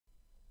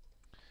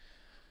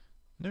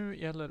Nu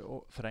gäller det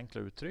att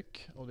förenkla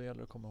uttryck och det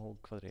gäller att komma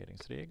ihåg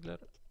kvadreringsregler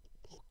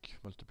och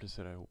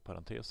multiplicera ihop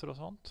parenteser och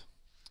sånt.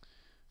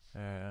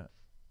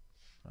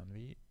 Men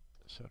vi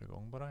kör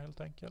igång bara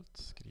helt enkelt.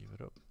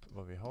 Skriver upp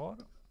vad vi har.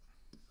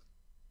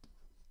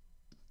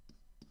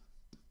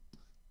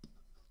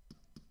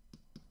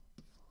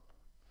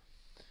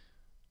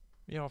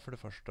 Vi har för det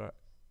första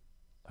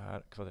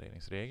här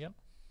kvadreringsregeln.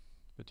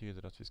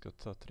 Betyder att vi ska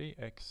ta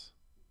 3x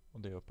och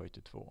det är upphöjt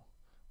till 2.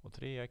 Och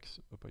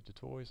 3x upphöjt till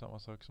 2 är samma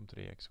sak som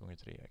 3x gånger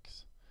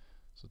 3x.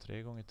 Så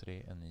 3 gånger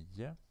 3 är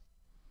 9.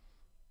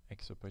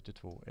 X upphöjt till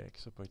 2 är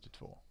x upphöjt till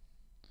 2.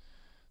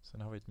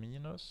 Sen har vi ett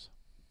minus.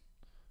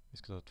 Vi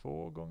ska ta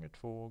 2 gånger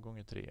 2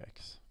 gånger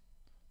 3x.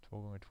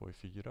 2 gånger 2 är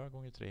 4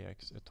 gånger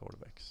 3x är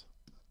 12x.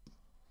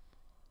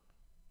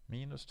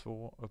 Minus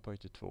 2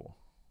 upphöjt till 2.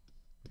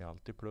 Vi har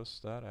alltid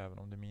plus där även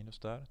om det är minus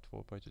där. 2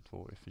 upphöjt till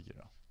 2 är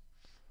 4.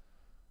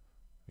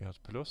 Vi har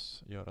ett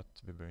plus, gör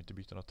att vi behöver inte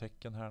byta något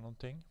tecken här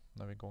någonting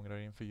när vi gångrar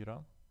in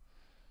 4.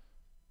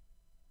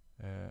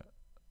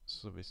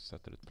 Så vi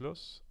sätter ett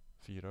plus.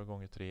 4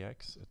 gånger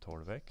 3x är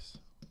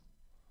 12x.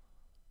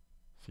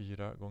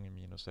 4 gånger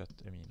minus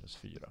 1 är minus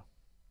 4.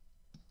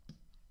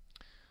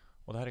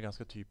 Och det här är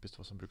ganska typiskt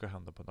vad som brukar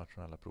hända på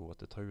nationella prov, att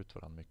det tar ut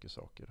varandra mycket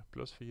saker.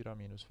 Plus 4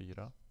 minus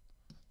 4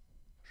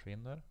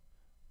 försvinner.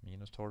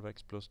 Minus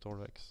 12x plus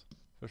 12x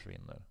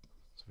försvinner.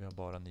 Så vi har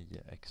bara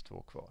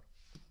 9x2 kvar.